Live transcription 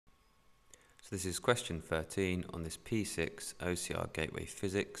This is question 13 on this P6 OCR Gateway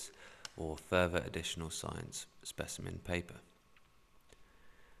Physics or Further Additional Science specimen paper.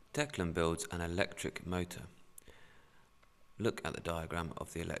 Declan builds an electric motor. Look at the diagram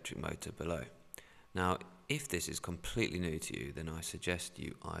of the electric motor below. Now, if this is completely new to you, then I suggest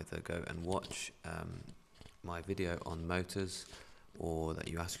you either go and watch my video on motors, or that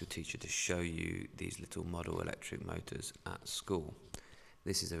you ask your teacher to show you these little model electric motors at school.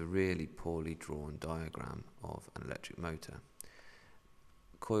 This is a really poorly drawn diagram of an electric motor.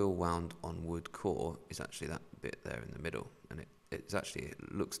 Coil wound on wood core is actually that bit there in the middle, and it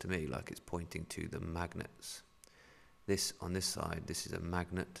looks to me like it's pointing to the magnets. This on this side, this is a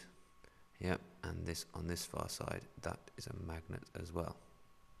magnet, yep, and this on this far side, that is a magnet as well.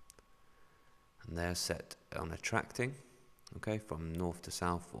 And they're set on attracting, okay, from north to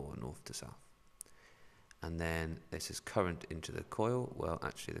south or north to south. And then this is current into the coil. Well,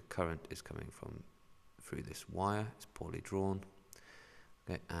 actually the current is coming from through this wire. It's poorly drawn.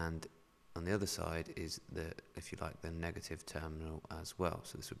 Okay, and on the other side is the, if you like, the negative terminal as well.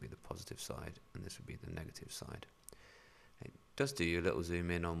 So this would be the positive side, and this would be the negative side. It does do you a little zoom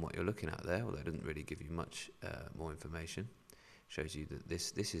in on what you're looking at there, although it doesn't really give you much more information. Shows you that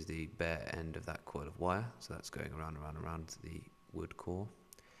this is the bare end of that coil of wire. So that's going around the wood core.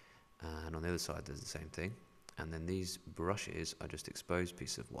 And on the other side there's the same thing, and then these brushes are just exposed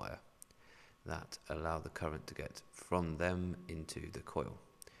pieces of wire that allow the current to get from them into the coil.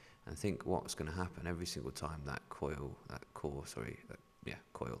 And think what's going to happen every single time that coil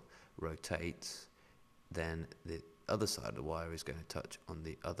rotates, then the other side of the wire is going to touch on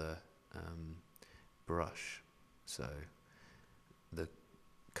the other brush. So the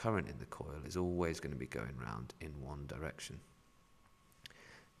current in the coil is always going to be going round in one direction.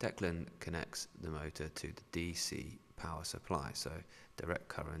 Declan connects the motor to the DC power supply, so direct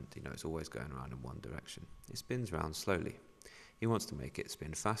current, it's always going around in one direction. It spins round slowly. He wants to make it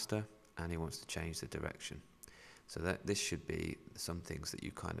spin faster, and he wants to change the direction. So that this should be some things that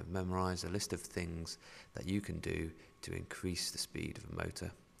you kind of memorize, a list of things that you can do to increase the speed of a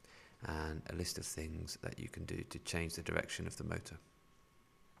motor, and a list of things that you can do to change the direction of the motor.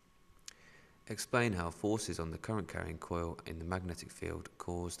 Explain how forces on the current carrying coil in the magnetic field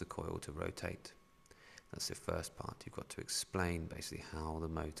cause the coil to rotate. That's the first part. You've got to explain basically how the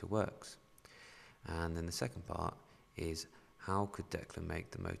motor works. And then the second part is, how could Declan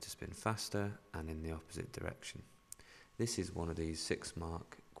make the motor spin faster and in the opposite direction? This is one of these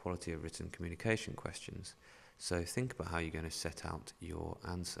 6-mark quality of written communication questions. So think about how you're going to set out your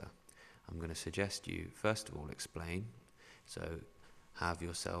answer. I'm going to suggest you first of all explain. So have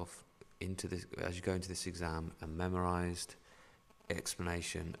yourself into this, as you go into this exam, a memorized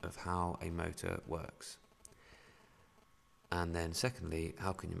explanation of how a motor works. And then secondly,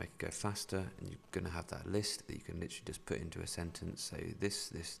 how can you make it go faster? And you're going to have that list that you can literally just put into a sentence, say this,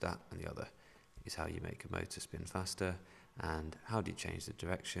 that, and the other is how you make a motor spin faster. And how do you change the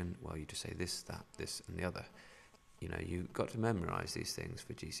direction? Well, you just say this, that, this, and the other. You've got to memorize these things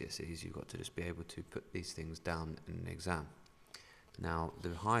for GCSEs. You've got to just be able to put these things down in an exam. Now,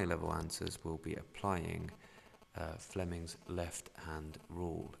 the high level answers will be applying Fleming's left-hand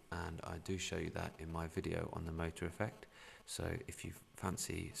rule, and I do show you that in my video on the motor effect. So if you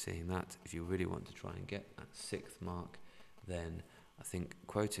fancy seeing that, if you really want to try and get that 6th mark, then I think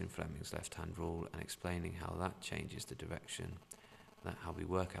quoting Fleming's left-hand rule and explaining how that changes the direction, how we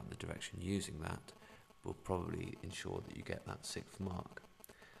work out the direction using that, will probably ensure that you get that 6th mark.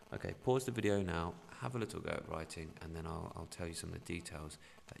 Okay, pause the video now, have a little go at writing, and then I'll tell you some of the details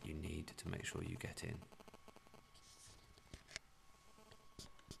that you need to make sure you get in.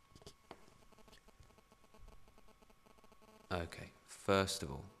 Okay, first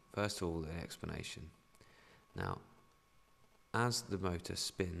of all, the explanation. Now, as the motor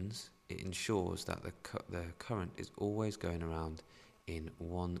spins, it ensures that the current is always going around in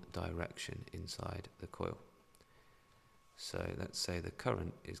one direction inside the coil. So let's say the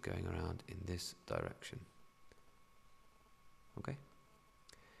current is going around in this direction. Okay?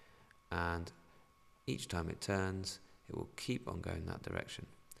 And each time it turns, it will keep on going that direction.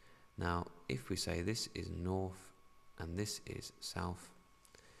 Now, if we say this is north and this is south,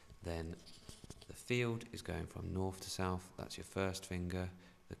 then the field is going from north to south. That's your first finger.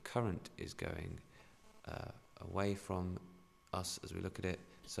 The current is going away from us as we look at it.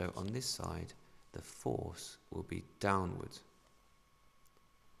 So on this side, the force will be downwards.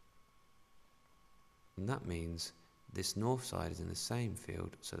 And that means this north side is in the same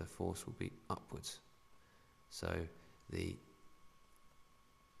field, so the force will be upwards. So the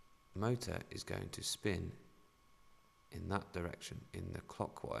motor is going to spin in that direction, in the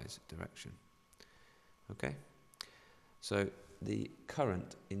clockwise direction. Okay? So the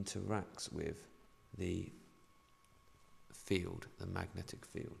current interacts with the field, the magnetic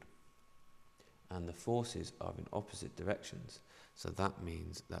field. And the forces are in opposite directions. So that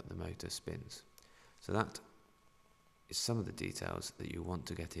means that the motor spins. So that is some of the details that you want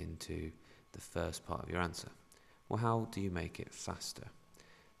to get into the first part of your answer. Well, how do you make it faster?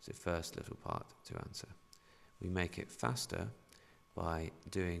 It's the first little part to answer. We make it faster by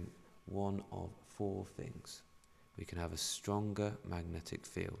doing one of four things. We can have a stronger magnetic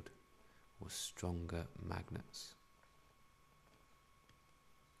field or stronger magnets.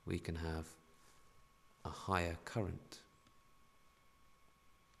 We can have a higher current.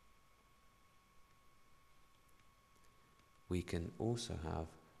 We can also have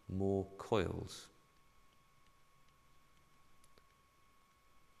more coils,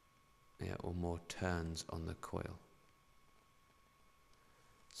 or more turns on the coil.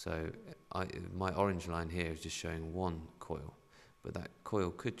 So my orange line here is just showing one coil, but that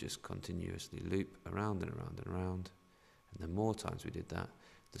coil could just continuously loop around and around and around, and the more times we did that,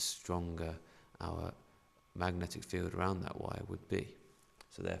 the stronger our magnetic field around that wire would be.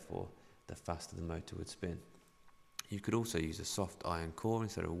 So therefore, the faster the motor would spin. You could also use a soft iron core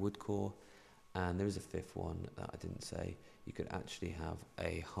instead of a wood core, and there is a fifth one that I didn't say. You could actually have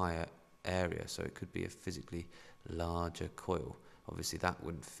a higher area, so it could be a physically larger coil. Obviously that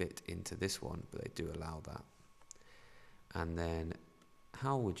wouldn't fit into this one, but they do allow that. And then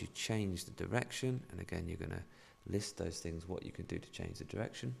how would you change the direction? And again, you're going to list those things, what you can do to change the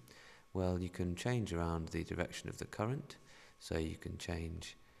direction. Well, you can change around the direction of the current, so you can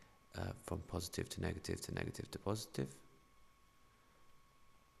change from positive to negative to positive.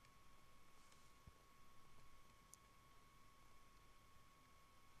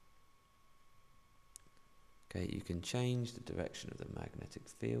 Okay, you can change the direction of the magnetic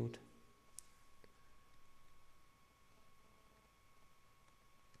field.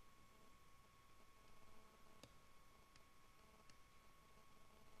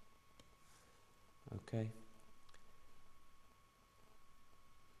 Okay.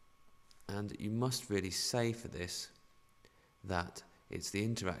 And you must really say for this that it's the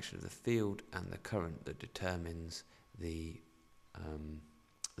interaction of the field and the current that determines the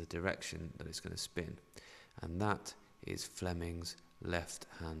direction that it's going to spin. And that is Fleming's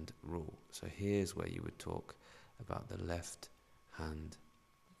left-hand rule. So here's where you would talk about the left-hand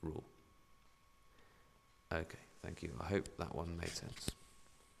rule. Okay, thank you. I hope that one made sense.